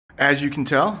As you can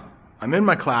tell, I'm in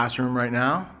my classroom right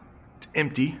now. It's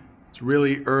empty. It's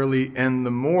really early in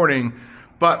the morning.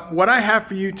 But what I have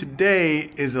for you today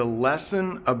is a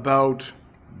lesson about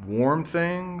warm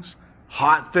things,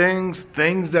 hot things,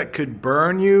 things that could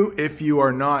burn you if you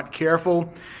are not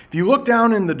careful. If you look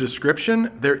down in the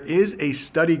description, there is a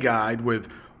study guide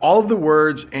with all of the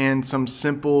words and some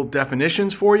simple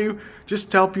definitions for you, just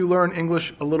to help you learn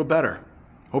English a little better.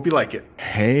 Hope you like it.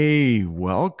 Hey,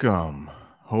 welcome.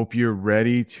 Hope you're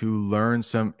ready to learn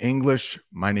some English.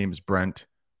 My name is Brent.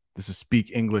 This is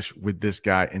Speak English with this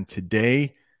guy. And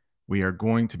today we are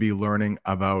going to be learning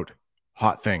about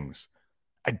hot things.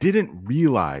 I didn't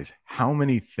realize how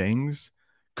many things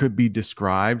could be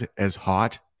described as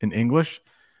hot in English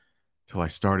till I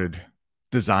started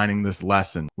designing this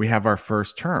lesson. We have our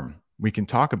first term we can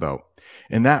talk about.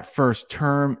 And that first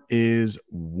term is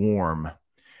warm.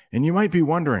 And you might be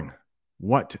wondering,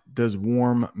 what does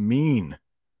warm mean?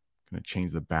 I'm going to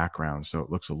change the background so it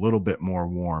looks a little bit more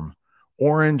warm.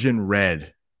 Orange and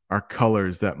red are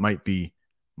colors that might be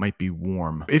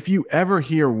warm. If you ever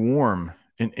hear warm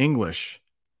in English,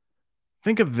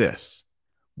 think of this.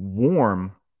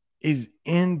 Warm is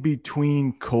in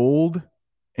between cold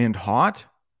and hot,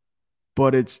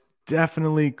 but it's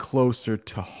definitely closer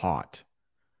to hot.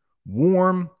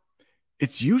 Warm,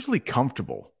 it's usually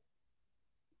comfortable.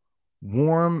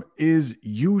 Warm is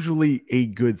usually a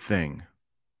good thing.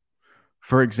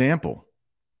 For example,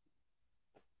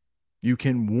 you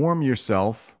can warm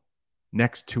yourself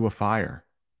next to a fire.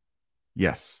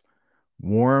 Yes,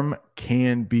 warm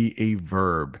can be a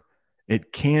verb.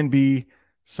 It can be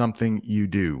something you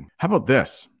do. How about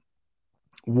this?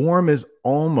 Warm is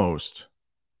almost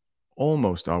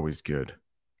always good.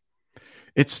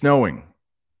 It's snowing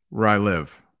where I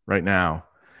live right now.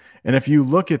 And if you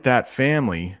look at that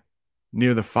family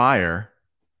near the fire,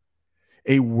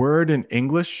 a word in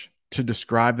English to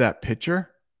describe that picture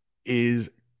is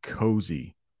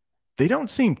cozy. They don't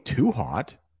seem too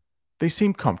hot. They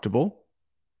seem comfortable.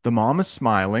 The mom is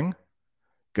smiling,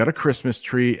 got a Christmas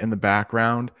tree in the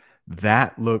background.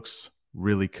 That looks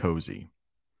really cozy.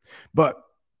 But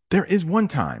there is one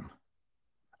time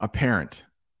a parent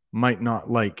might not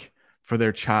like for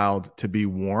their child to be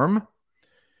warm,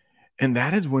 and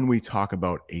that is when we talk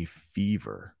about a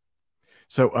fever.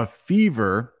 So a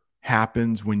fever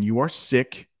happens when you are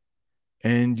sick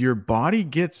and your body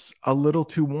gets a little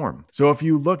too warm. So if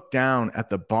you look down at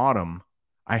the bottom,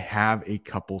 I have a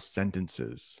couple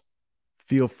sentences.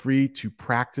 Feel free to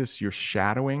practice your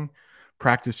shadowing,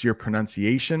 practice your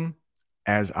pronunciation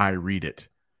as I read it.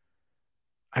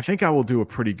 I think I will do a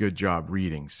pretty good job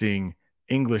reading, seeing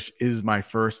English is my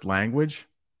first language.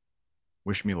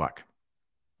 Wish me luck.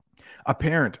 A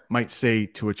parent might say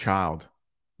to a child,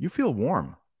 "You feel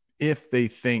warm," if they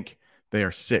think they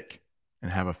are sick and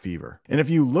have a fever. And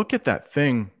if you look at that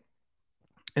thing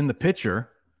in the picture,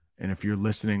 and if you're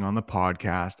listening on the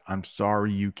podcast, I'm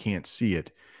sorry you can't see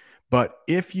it. But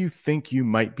if you think you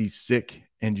might be sick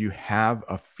and you have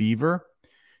a fever,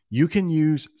 you can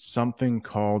use something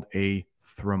called a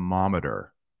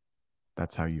thermometer.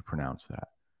 That's how you pronounce that.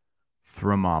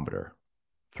 Thermometer.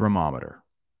 Thermometer.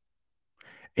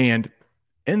 And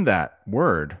in that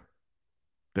word,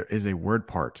 there is a word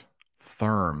part,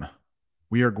 therm.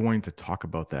 We are going to talk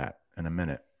about that in a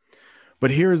minute.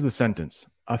 But here is the sentence.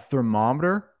 A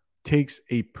thermometer takes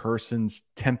a person's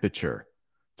temperature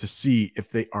to see if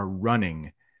they are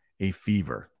running a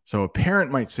fever. So a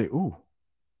parent might say, "Ooh,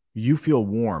 you feel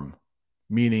warm,"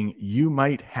 meaning you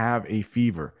might have a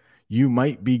fever. You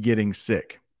might be getting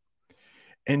sick.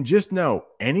 And just know,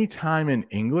 anytime in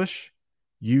English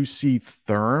you see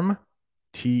therm,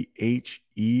 T-H-E-R-M,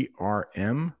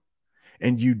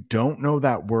 and you don't know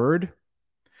that word,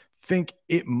 think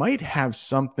it might have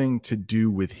something to do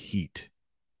with heat.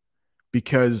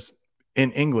 Because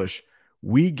in English,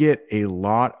 we get a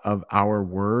lot of our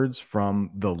words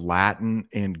from the Latin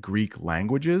and Greek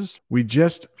languages. We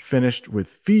just finished with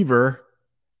fever,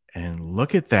 and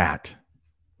look at that.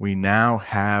 We now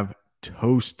have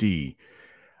toasty.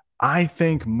 I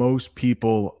think most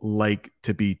people like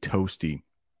to be toasty.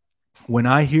 When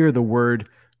I hear the word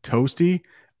toasty,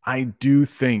 I do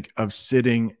think of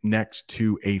sitting next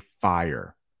to a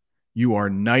fire. You are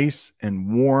nice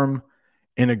and warm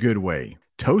in a good way.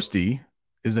 Toasty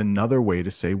is another way to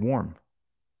say warm.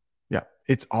 Yeah,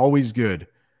 it's always good.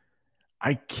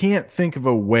 I can't think of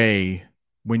a way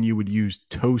when you would use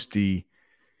toasty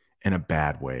in a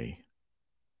bad way.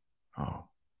 Oh,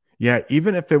 yeah,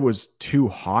 even if it was too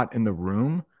hot in the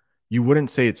room, you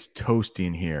wouldn't say it's toasty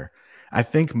in here. I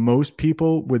think most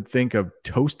people would think of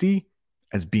toasty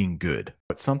as being good,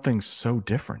 but something so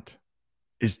different.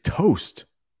 Is toast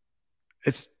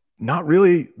It's not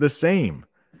really the same.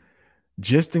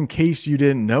 Just in case you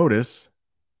didn't notice,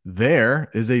 there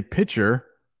is a picture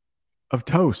of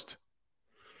toast.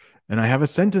 And I have a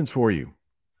sentence for you.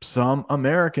 Some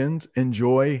Americans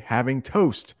enjoy having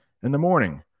toast in the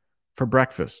morning for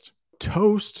breakfast.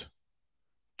 Toast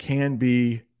can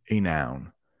be a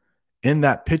noun. In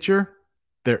that picture,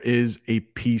 there is a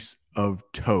piece of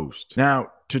toast.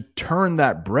 Now, to turn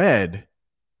that bread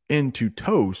into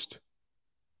toast,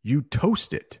 you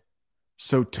toast it.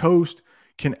 So toast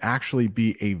can actually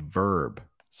be a verb,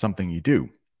 something you do.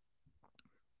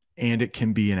 And it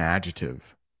can be an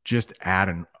adjective. Just add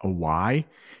a Y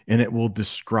and it will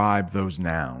describe those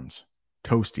nouns.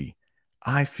 Toasty.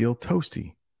 I feel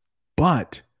toasty.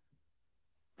 But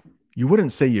you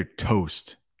wouldn't say your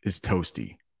toast is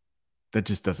toasty. That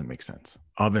just doesn't make sense.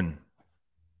 Oven.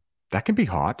 That can be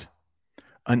hot.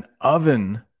 An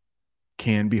oven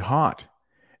can be hot.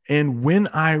 And when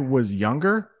I was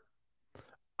younger,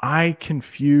 I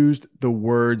confused the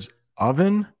words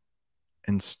oven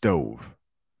and stove.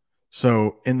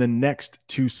 So in the next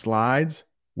two slides,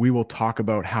 we will talk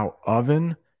about how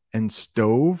oven and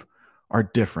stove are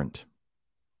different.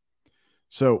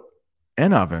 So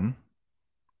an oven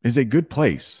is a good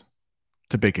place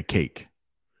to bake a cake.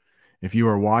 If you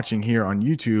are watching here on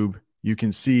YouTube, you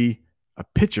can see a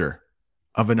picture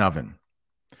of an oven.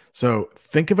 So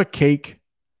think of a cake.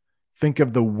 Think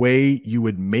of the way you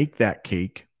would make that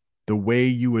cake, the way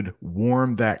you would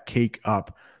warm that cake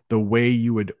up, the way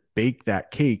you would bake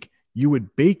that cake. You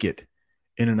would bake it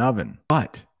in an oven.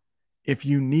 But if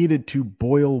you needed to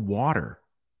boil water,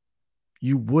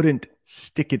 you wouldn't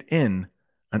stick it in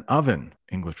an oven.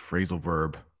 English phrasal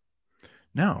verb.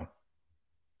 No,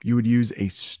 you would use a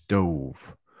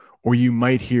stove, or you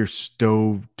might hear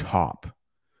stove top.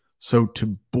 So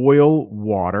to boil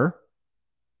water,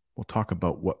 we'll talk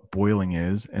about what boiling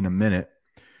is in a minute,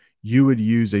 you would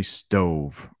use a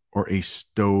stove or a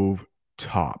stove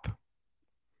top.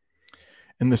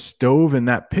 And the stove in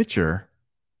that picture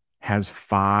has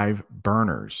 5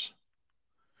 burners.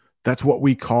 That's what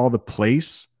we call the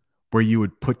place where you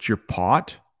would put your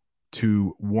pot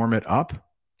to warm it up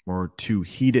or to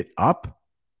heat it up.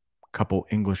 A couple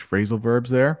English phrasal verbs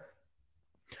there.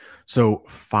 So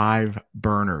 5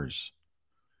 burners.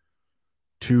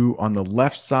 2 on the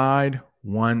left side,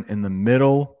 1 in the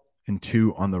middle, and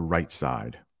 2 on the right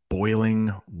side.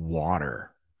 Boiling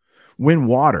water. When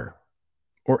water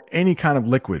or any kind of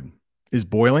liquid is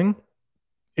boiling,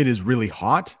 it is really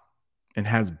hot and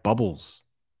has bubbles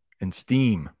and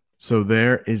steam. So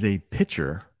there is a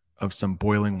picture of some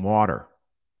boiling water.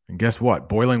 And guess what?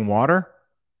 Boiling water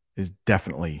is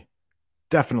definitely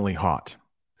hot.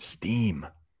 Steam.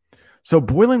 So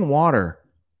boiling water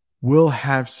will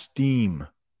have steam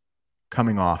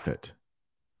coming off it.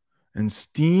 And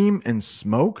steam and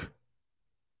smoke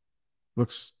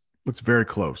looks very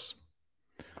close.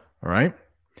 All right?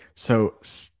 So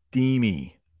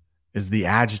steamy is the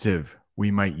adjective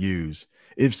we might use.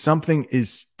 If something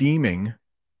is steaming,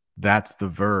 that's the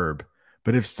verb.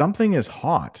 But if something is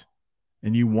hot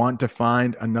and you want to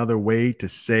find another way to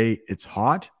say it's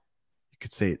hot, you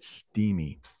could say it's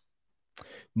steamy.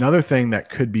 Another thing that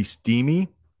could be steamy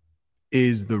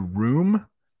is the room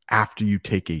after you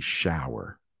take a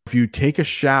shower. If you take a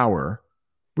shower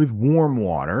with warm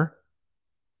water,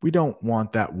 we don't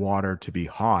want that water to be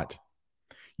hot.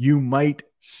 You might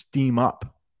steam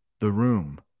up the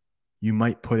room. You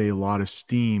might put a lot of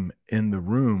steam in the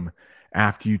room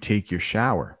after you take your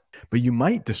shower. But you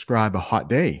might describe a hot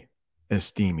day as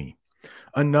steamy.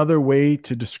 Another way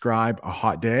to describe a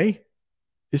hot day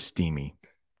is steamy.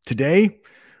 Today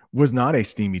was not a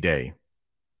steamy day.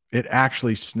 It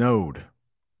actually snowed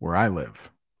where I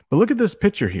live. But look at this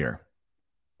picture here.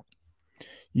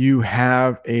 You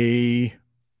have a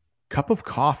cup of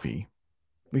coffee.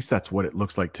 At least that's what it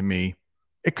looks like to me.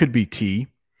 It could be tea.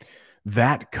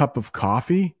 That cup of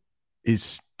coffee is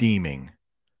steaming.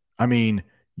 I mean,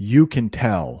 you can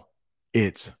tell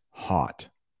it's hot.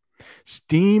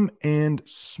 Steam and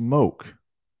smoke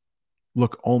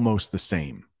look almost the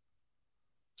same.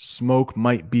 Smoke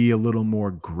might be a little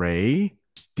more gray.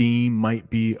 Steam might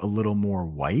be a little more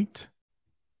white,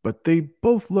 but they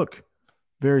both look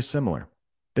very similar.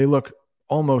 They look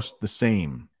almost the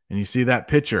same. And you see that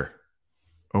picture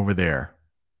over there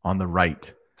on the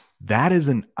right. That is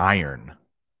an iron.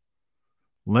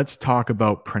 Let's talk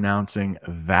about pronouncing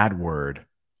that word,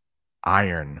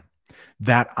 iron.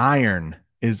 That iron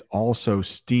is also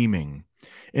steaming.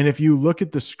 And if you look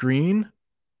at the screen,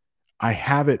 I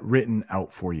have it written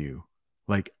out for you.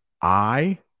 Like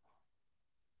I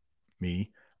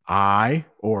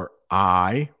or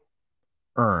I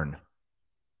earn.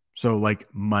 So, like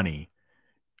money.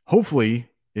 Hopefully,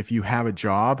 if you have a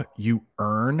job, you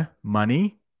earn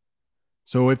money.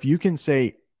 So, if you can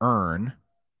say earn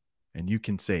and you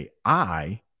can say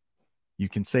you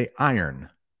can say iron.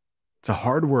 It's a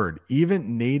hard word.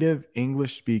 Even native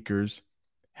English speakers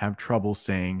have trouble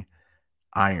saying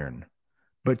iron,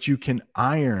 but you can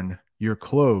iron your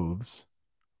clothes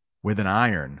with an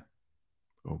iron.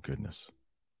 Oh, goodness.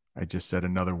 I just said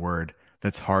another word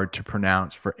that's hard to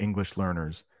pronounce for English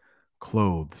learners.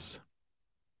 Clothes.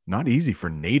 Not easy for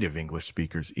native English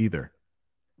speakers either.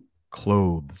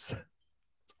 Clothes.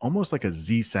 It's almost like a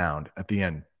Z sound at the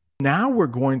end. Now we're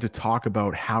going to talk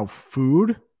about how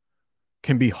food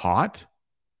can be hot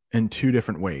in two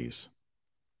different ways.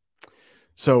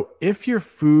 So if your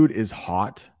food is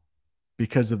hot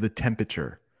because of the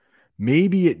temperature,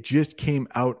 maybe it just came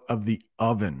out of the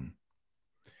oven,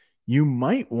 you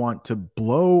might want to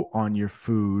blow on your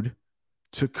food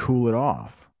to cool it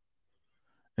off.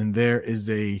 And there is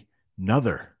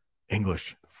another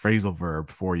English phrasal verb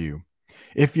for you.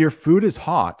 If your food is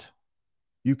hot,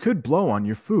 you could blow on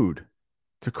your food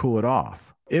to cool it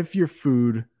off. If your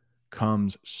food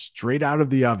comes straight out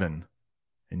of the oven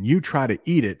and you try to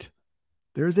eat it,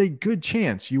 there's a good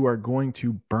chance you are going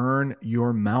to burn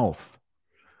your mouth.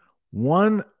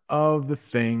 One of the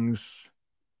things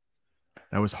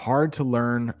that was hard to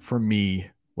learn for me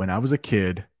when I was a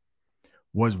kid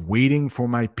was waiting for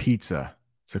my pizza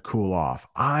to cool off.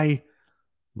 I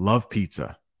love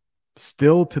pizza.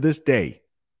 Still to this day,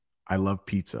 I love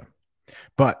pizza.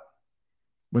 But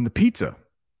when the pizza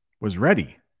was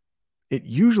ready, it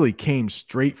usually came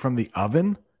straight from the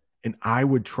oven, and I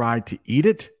would try to eat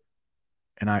it,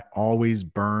 and I always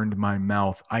burned my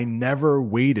mouth. I never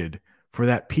waited for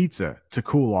that pizza to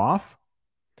cool off,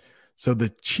 so the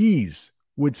cheese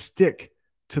would stick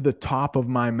to the top of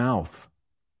my mouth.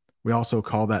 We also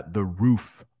call that the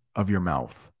roof of your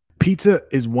mouth. Pizza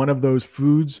is one of those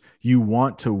foods you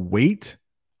want to wait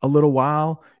a little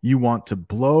while. You want to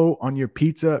blow on your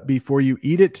pizza before you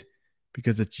eat it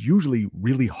because it's usually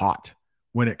really hot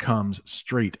when it comes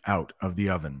straight out of the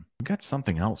oven. We got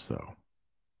something else though.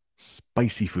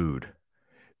 Spicy food.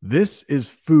 This is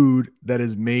food that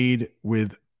is made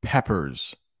with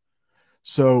peppers.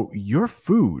 So your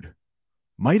food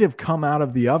might have come out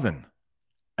of the oven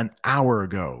an hour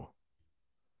ago.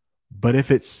 But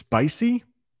if it's spicy,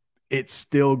 it's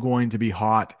still going to be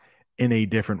hot in a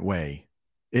different way.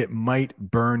 It might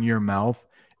burn your mouth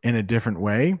in a different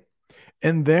way.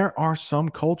 And there are some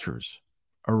cultures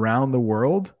around the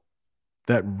world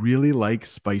that really like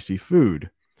spicy food.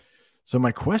 So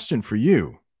my question for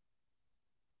you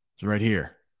is right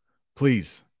here.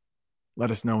 Please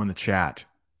let us know in the chat.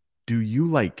 Do you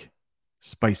like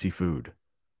spicy food?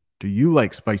 Do you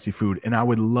like spicy food? And I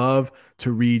would love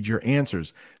to read your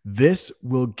answers. This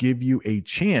will give you a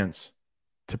chance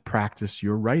to practice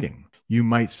your writing. You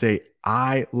might say,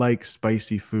 I like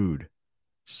spicy food.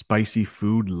 Spicy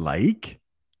food like?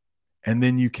 And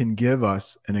then you can give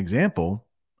us an example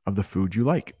of the food you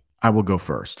like. I will go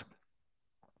first.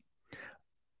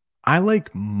 I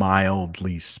like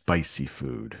mildly spicy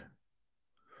food.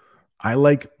 I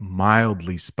like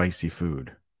mildly spicy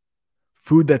food.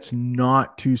 Food that's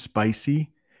not too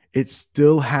spicy. It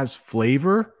still has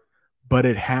flavor, but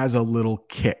it has a little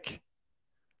kick.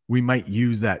 We might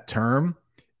use that term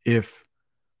if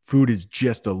food is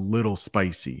just a little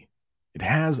spicy. It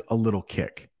has a little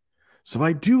kick. So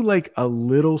I do like a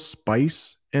little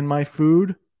spice in my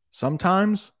food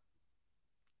sometimes,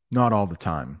 not all the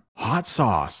time. Hot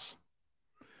sauce.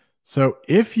 So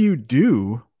if you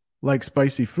do like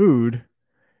spicy food,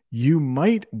 you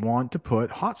might want to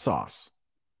put hot sauce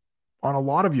on a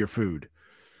lot of your food.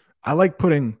 I like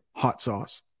putting hot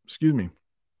sauce,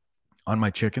 on my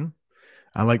chicken.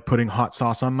 I like putting hot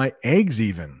sauce on my eggs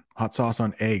even. Hot sauce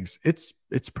on eggs. It's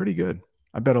pretty good.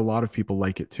 I bet a lot of people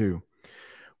like it too.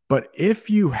 But if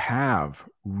you have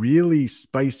really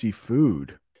spicy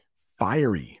food,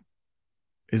 fiery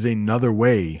is another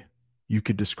way you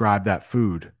could describe that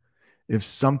food. If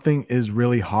something is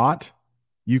really hot,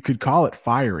 you could call it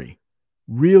fiery.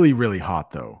 Really, really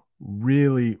hot though.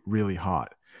 Really, really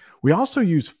hot. We also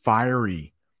use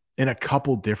fiery in a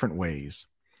couple different ways.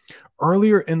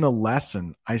 Earlier in the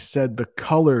lesson, I said the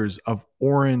colors of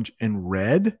orange and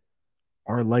red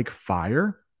are like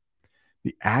fire.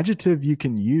 The adjective you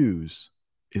can use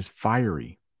is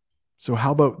fiery. So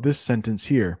how about this sentence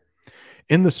here?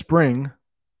 In the spring,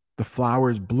 the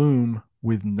flowers bloom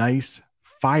with nice,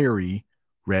 fiery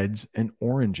reds and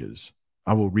oranges.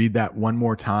 I will read that one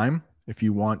more time if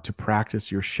you want to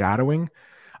practice your shadowing.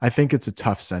 I think it's a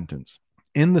tough sentence.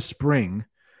 In the spring,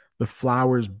 the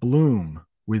flowers bloom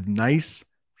with nice,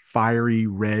 fiery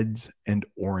reds and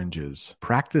oranges.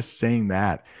 Practice saying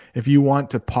that. If you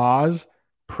want to pause,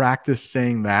 practice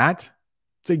saying that.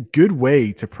 It's a good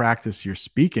way to practice your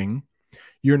speaking.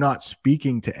 You're not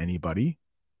speaking to anybody,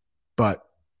 but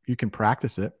you can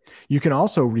practice it. You can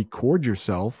also record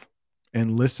yourself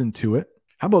and listen to it.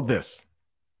 How about this?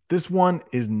 This one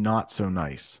is not so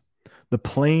nice. The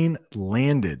plane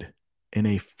landed in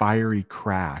a fiery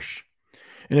crash.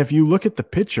 And if you look at the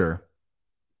picture,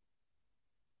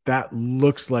 that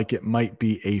looks like it might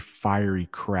be a fiery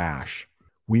crash.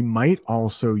 We might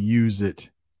also use it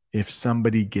if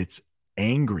somebody gets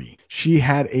angry. She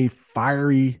had a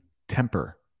fiery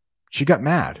temper. She got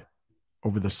mad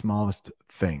over the smallest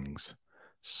things.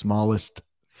 Smallest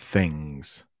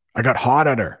things. I got hot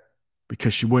at her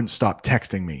because she wouldn't stop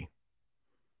texting me.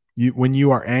 When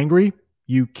you are angry,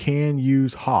 you can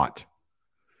use hot.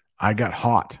 I got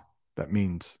hot. That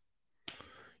means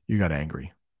you got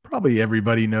angry. Probably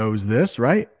everybody knows this,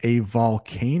 right? A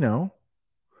volcano.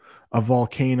 A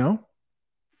volcano.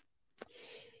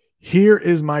 Here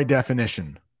is my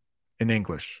definition in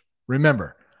English.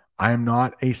 Remember, I am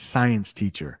not a science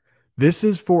teacher. This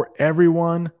is for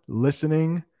everyone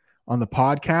listening on the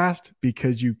podcast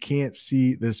because you can't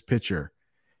see this picture.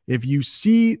 If you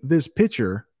see this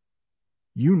picture,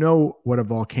 you know what a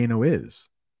volcano is.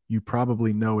 You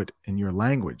probably know it in your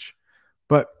language.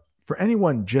 But for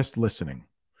anyone just listening,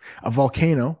 a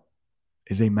volcano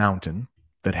is a mountain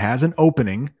that has an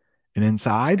opening, and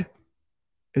inside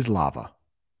is lava.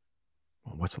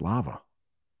 Well, what's lava?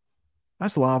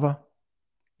 That's lava.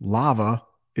 Lava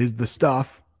is the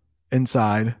stuff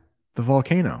inside the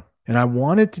volcano. And I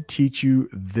wanted to teach you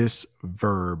this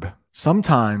verb.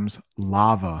 Sometimes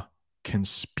lava can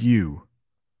spew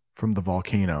from the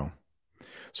volcano.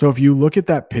 So if you look at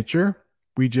that picture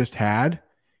we just had,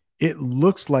 it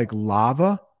looks like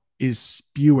lava is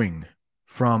spewing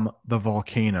from the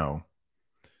volcano.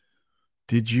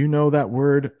 Did you know that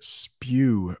word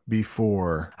spew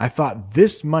before? I thought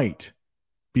this might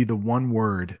be the one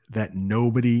word that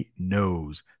nobody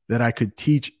knows, that I could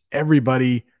teach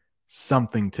everybody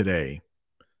something today.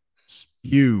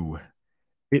 Spew.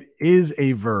 It is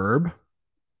a verb.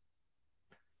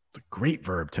 It's a great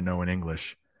verb to know in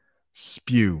English.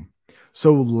 Spew.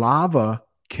 So lava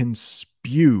can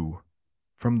spew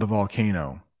from the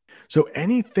volcano. So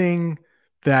anything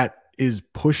that is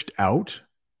pushed out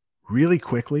really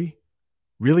quickly,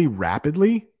 really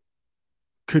rapidly,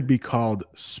 could be called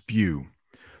spew.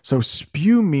 So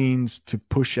spew means to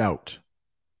push out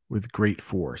with great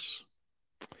force.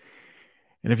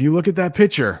 And if you look at that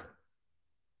picture,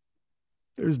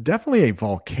 there's definitely a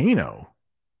volcano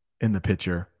in the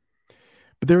picture,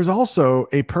 but there's also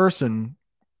a person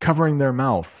covering their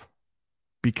mouth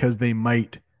because they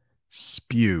might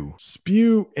spew.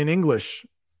 Spew in English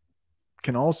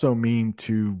can also mean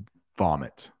to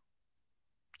vomit.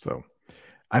 So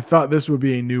I thought this would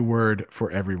be a new word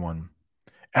for everyone.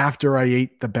 After I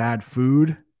ate the bad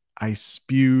food, I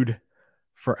spewed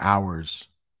for hours.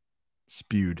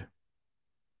 Spewed.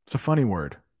 It's a funny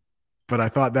word, but I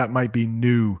thought that might be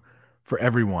new for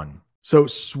everyone. So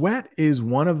sweat is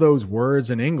one of those words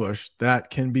in English that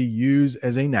can be used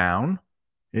as a noun.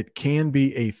 It can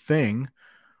be a thing,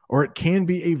 or it can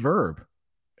be a verb.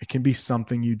 It can be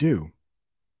something you do.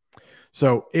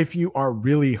 So if you are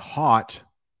really hot,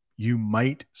 you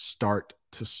might start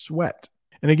to sweat.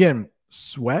 And again,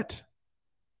 sweat,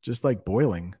 just like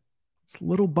boiling, it's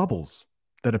little bubbles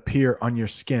that appear on your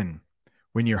skin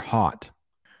when you're hot.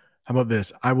 How about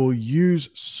this? I will use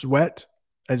sweat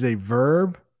as a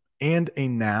verb and a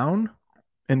noun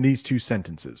in these two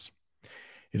sentences.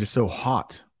 It is so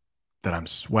hot that I'm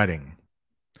sweating.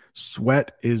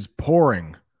 Sweat is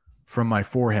pouring from my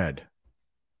forehead.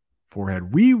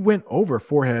 Forehead. We went over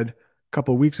forehead a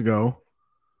couple of weeks ago.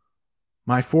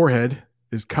 My forehead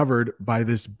is covered by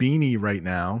this beanie right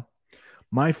now.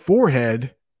 My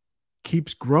forehead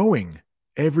keeps growing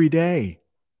every day.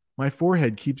 My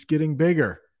forehead keeps getting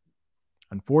bigger.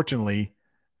 Unfortunately,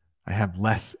 I have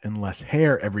less and less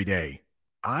hair every day.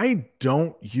 I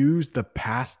don't use the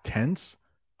past tense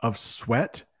of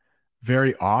sweat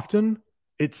very often.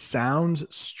 It sounds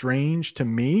strange to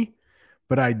me,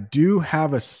 but I do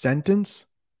have a sentence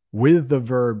with the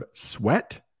verb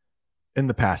sweat in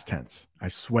the past tense. I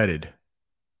sweated.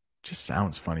 Just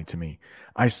sounds funny to me.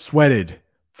 I sweated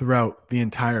throughout the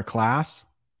entire class.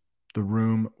 The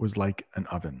room was like an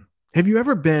oven. Have you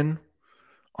ever been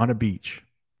on a beach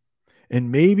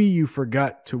and maybe you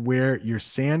forgot to wear your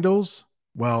sandals?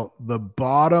 Well, the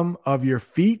bottom of your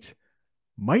feet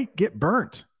might get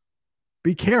burnt.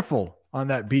 Be careful on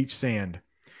that beach sand.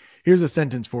 Here's a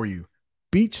sentence for you.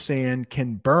 beach sand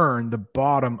can burn the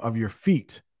bottom of your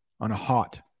feet on a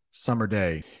hot summer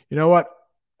day. You know what?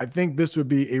 I think this would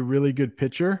be a really good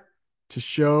picture to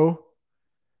show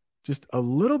just a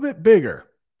little bit bigger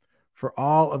for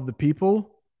all of the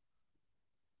people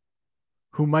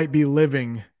who might be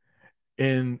living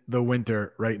in the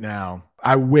winter right now.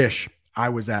 I wish I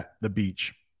was at the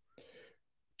beach.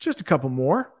 Just a couple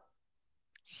more.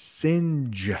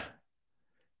 Singe.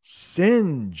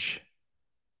 Singe.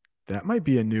 That might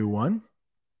be a new one.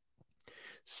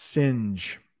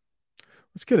 Singe.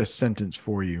 Let's get a sentence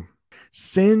for you.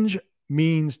 Singe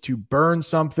means to burn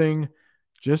something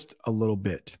just a little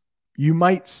bit. You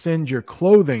might singe your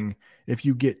clothing if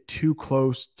you get too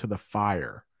close to the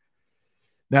fire.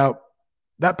 Now,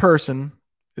 that person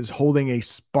is holding a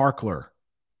sparkler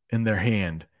in their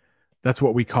hand. That's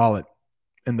what we call it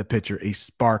in the picture, a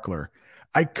sparkler.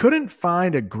 I couldn't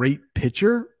find a great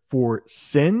picture for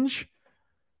singe,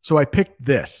 so I picked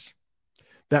this.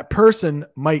 That person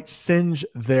might singe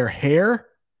their hair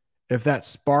if that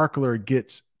sparkler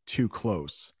gets too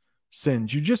close.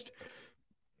 Singe. You just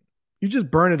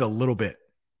burn it a little bit.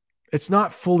 It's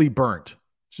not fully burnt.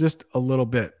 It's just a little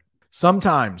bit.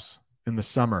 Sometimes in the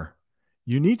summer,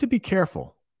 you need to be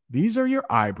careful. These are your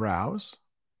eyebrows.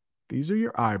 These are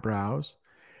your eyebrows.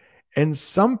 And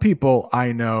some people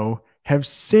I know have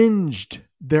singed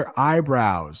their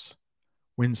eyebrows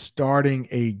when starting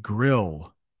a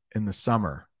grill in the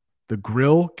summer. The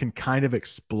grill can kind of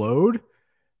explode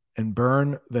and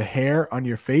burn the hair on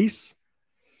your face.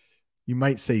 You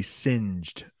might say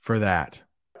singed for that.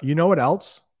 You know what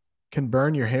else can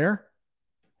burn your hair?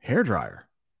 Hair dryer.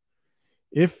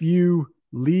 If you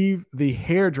leave the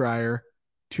hair dryer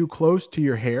too close to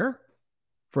your hair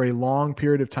for a long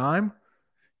period of time,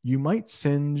 you might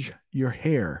singe your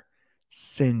hair.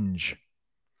 Singe.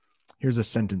 Here's a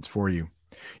sentence for you.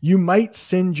 You might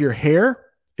singe your hair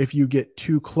if you get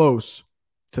too close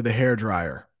to the hair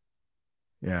dryer.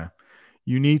 Yeah.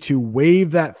 You need to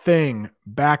wave that thing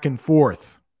back and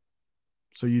forth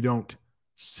so you don't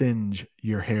singe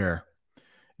your hair.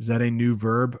 Is that a new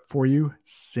verb for you?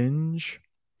 Singe.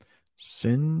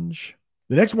 Singe.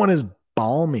 The next one is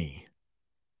balmy.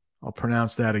 I'll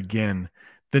pronounce that again.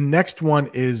 The next one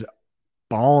is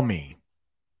balmy.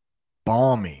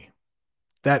 Balmy.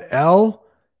 That L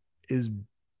is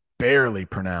barely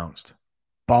pronounced.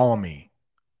 Balmy.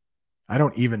 I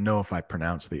don't even know if I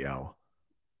pronounce the L.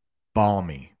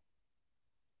 Balmy.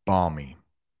 Balmy.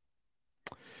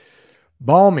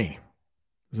 Balmy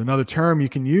is another term you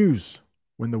can use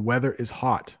when the weather is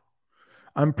hot.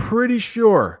 I'm pretty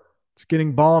sure it's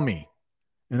getting balmy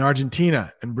in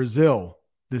Argentina and Brazil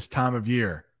this time of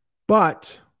year.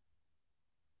 But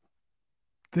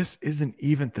this isn't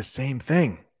even the same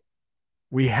thing.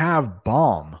 We have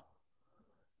balm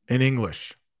in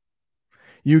English.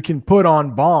 You can put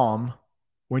on balm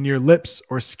when your lips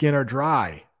or skin are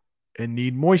dry and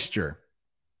need moisture.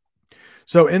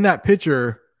 So in that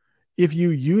picture, if you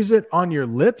use it on your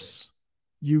lips,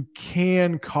 you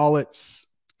can call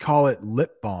it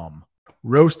lip balm.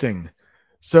 Roasting.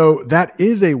 So that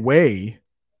is a way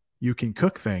you can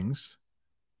cook things.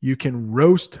 You can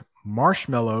roast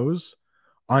marshmallows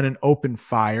on an open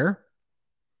fire.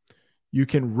 You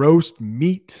can roast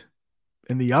meat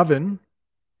in the oven.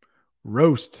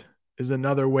 Roast is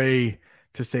another way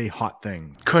to say hot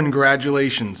thing.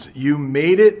 Congratulations, you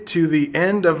made it to the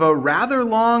end of a rather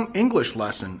long English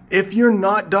lesson. If you're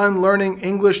not done learning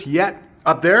English yet,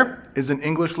 up there is an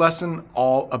English lesson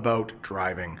all about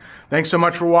driving. Thanks so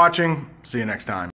much for watching. See you next time.